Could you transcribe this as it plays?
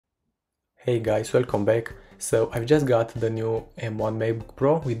Hey guys, welcome back. So I've just got the new M1 Macbook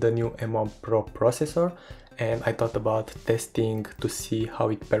Pro with the new M1 Pro processor, and I thought about testing to see how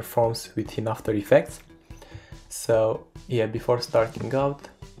it performs within After Effects. So yeah, before starting out,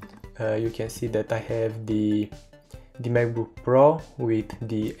 you can see that I have the MacBook Pro with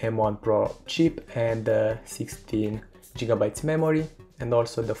the M1 Pro chip and 16 GB memory and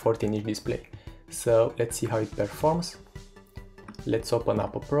also the 14-inch display. So let's see how it performs. Let's open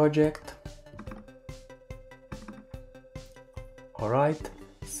up a project. Alright,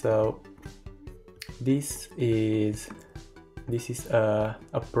 so this is a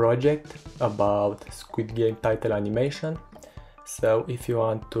project about Squid Game title animation. So if you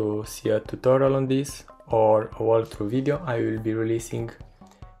want to see a tutorial on this or a walkthrough video, I will be releasing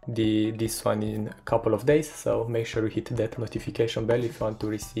this one in a couple of days, so make sure you hit that notification bell if you want to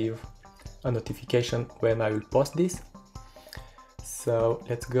receive a notification when I will post this. So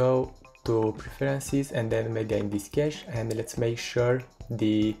let's go to preferences and then media in disk cache, and let's make sure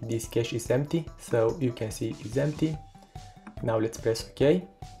the disk cache is empty. So you can see it's empty. Now let's press OK.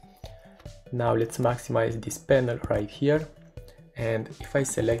 Now let's maximize this panel right here, and if I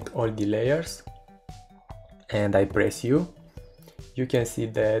select all the layers and I press U, you can see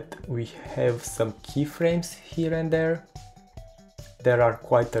that we have some keyframes here and there. There are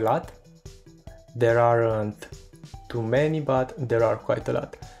quite a lot. There aren't too many, but there are quite a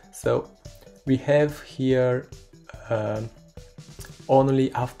lot. So we have here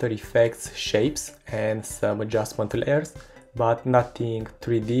only After Effects shapes and some adjustment layers, but nothing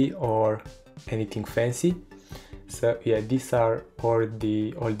 3D or anything fancy. So yeah, these are all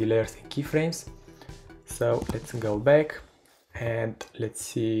the layers and keyframes. So let's go back and let's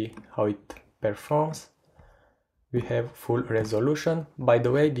see how it performs. We have full resolution. By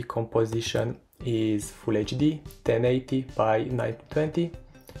the way, the composition is Full HD 1080 by 920.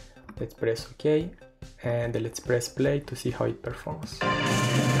 Let's press OK and let's press play to see how it performs.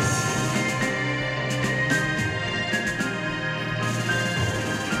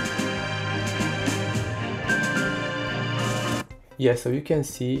 Yeah, so you can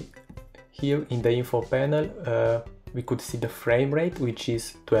see here in the info panel we could see the frame rate, which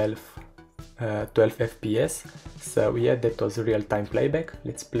is 12 FPS. So yeah, that was real-time playback.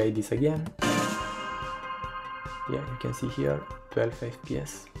 Let's play this again. Yeah, you can see here 12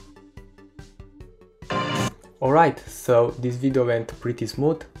 FPS. Alright, so this video went pretty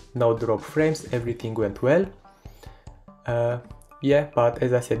smooth, no drop frames, everything went well. Yeah, but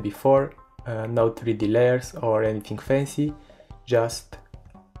as I said before, no 3D layers or anything fancy, just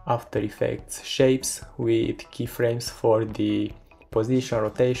After Effects shapes with keyframes for the position,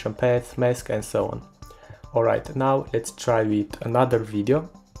 rotation, path, mask and so on. Alright, now let's try with another video.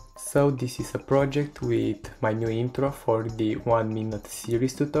 So this is a project with my new intro for the 1-minute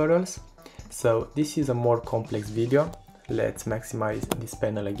series tutorials. So this is a more complex video. Let's maximize this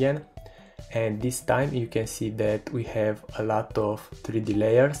panel again, and this time you can see that we have a lot of 3D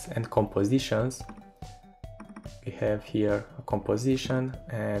layers and compositions. We have here a composition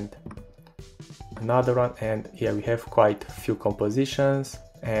and another one, and here we have quite a few compositions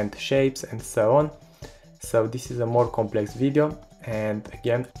and shapes and so on. So this is a more complex video, and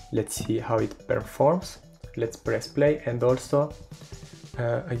again, let's see how it performs. Let's press play, and also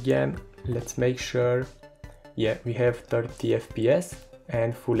again, let's make sure, yeah, we have 30 FPS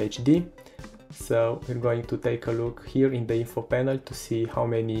and Full HD. So we're going to take a look here in the info panel to see how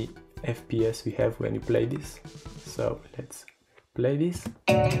many FPS we have when you play this. So let's play this.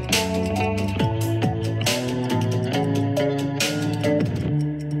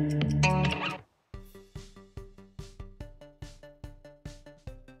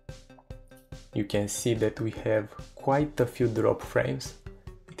 You can see that we have quite a few drop frames.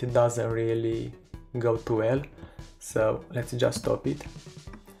 It doesn't really go too well, so let's just stop it.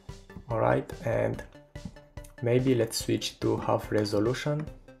 Alright, and maybe let's switch to half resolution.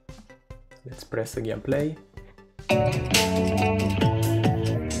 Let's press again play.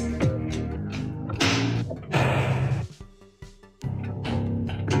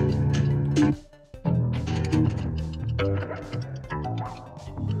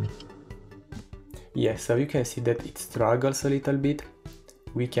 Yeah, so you can see that it struggles a little bit.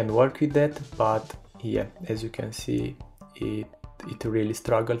 We can work with that, but yeah, as you can see, it really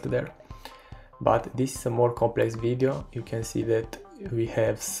struggled there. But this is a more complex video. You can see that we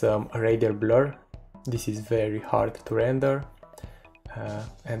have some radar blur. This is very hard to render.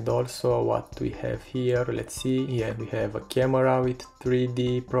 And also what we have here, let's see, yeah, we have a camera with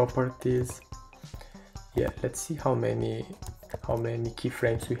 3D properties. Yeah, let's see how many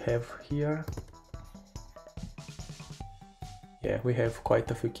keyframes we have here. Yeah, we have quite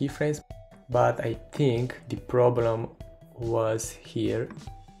a few keyframes. but I think the problem was here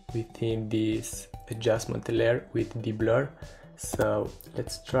within this adjustment layer with the blur. So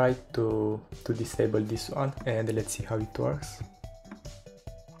let's try to disable this one and let's see how it works.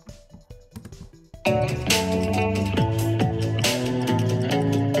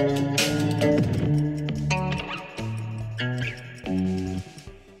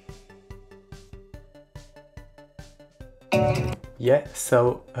 Yeah,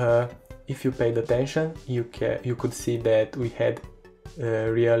 so if you paid attention, you could see that we had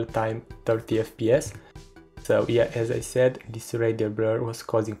real-time 30 FPS. So yeah, as I said, this radial blur was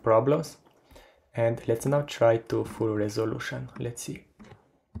causing problems. And let's now try to full resolution. Let's see.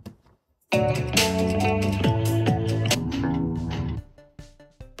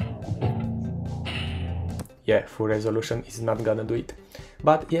 Yeah, full resolution is not gonna do it.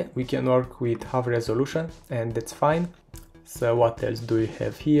 But yeah, we can work with half resolution and that's fine. So what else do we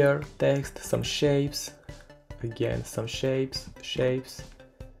have here? Text, some shapes, again some shapes.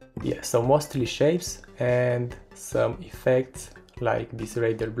 Yeah, so mostly shapes and some effects like this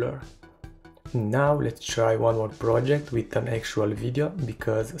radial blur. Now let's try one more project with an actual video,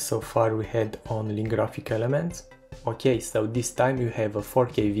 because so far we had only graphic elements. Okay, so this time you have a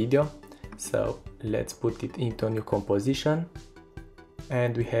 4K video, so let's put it into a new composition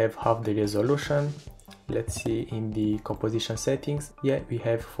and we have half the resolution. Let's see in the composition settings. Yeah, we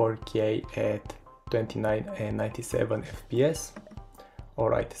have 4K at 29 and 97 FPS.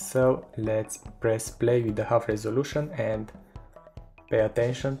 Alright, so let's press play with the half resolution and pay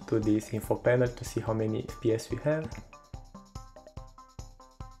attention to this info panel to see how many FPS we have.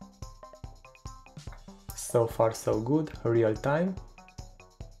 So far so good, real time.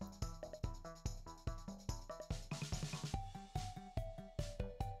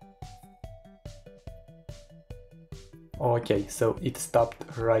 Okay, so it stopped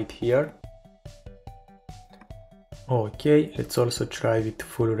right here. Okay, let's also try with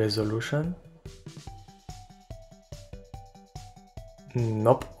full resolution.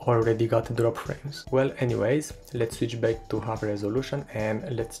 Nope, already got drop frames. Well, anyways, let's switch back to half resolution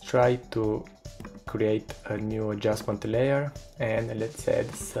and let's try to create a new adjustment layer and let's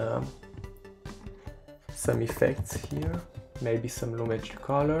add some effects here, maybe some lumetri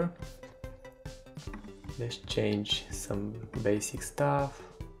color. Let's change some basic stuff.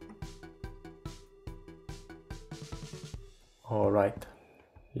 Alright,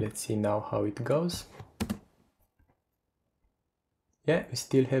 let's see now how it goes. Yeah, we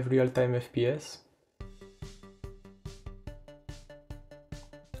still have real-time FPS.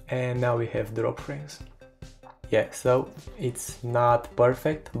 And now we have drop frames. Yeah, so it's not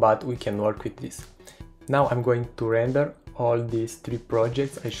perfect, but we can work with this. Now I'm going to render all these 3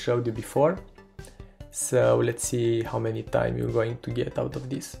 projects I showed you before. So let's see how many time you're going to get out of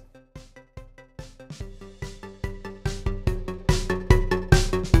this.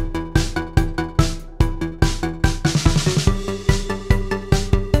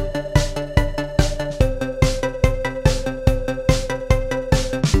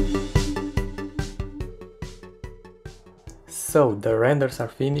 So the renders are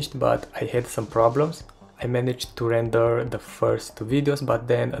finished, but I had some problems. I managed to render the first 2 videos, but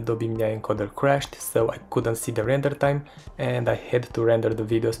then Adobe Media Encoder crashed, so I couldn't see the render time and I had to render the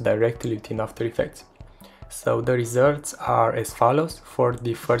videos directly within After Effects. So the results are as follows. For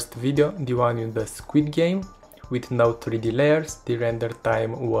the first video, the one in the squid game with no 3D layers, the render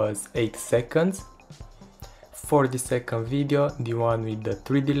time was 8 seconds. For the second video, the one with the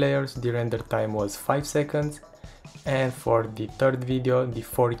 3D layers, the render time was 5 seconds. And for the third video, the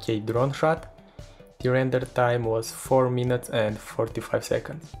 4K drone shot, the render time was 4 minutes and 45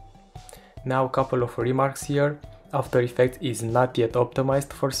 seconds. Now a couple of remarks here. After Effects is not yet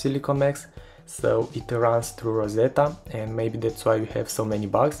optimized for Silicon Max, so it runs through Rosetta and maybe that's why we have so many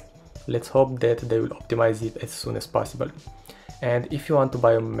bugs. Let's hope that they will optimize it as soon as possible. And if you want to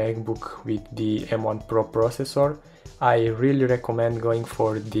buy a MacBook with the M1 Pro processor, I really recommend going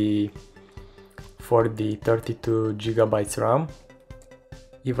for the 32 GB RAM.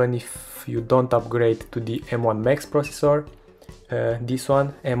 Even if you don't upgrade to the M1 Max processor, this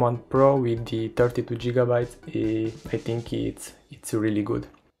one, M1 Pro with the 32 GB, I think it's really good.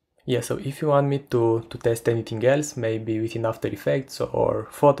 Yeah, so if you want me to test anything else, maybe within After Effects or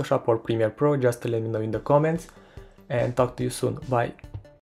Photoshop or Premiere Pro, just let me know in the comments and talk to you soon. Bye!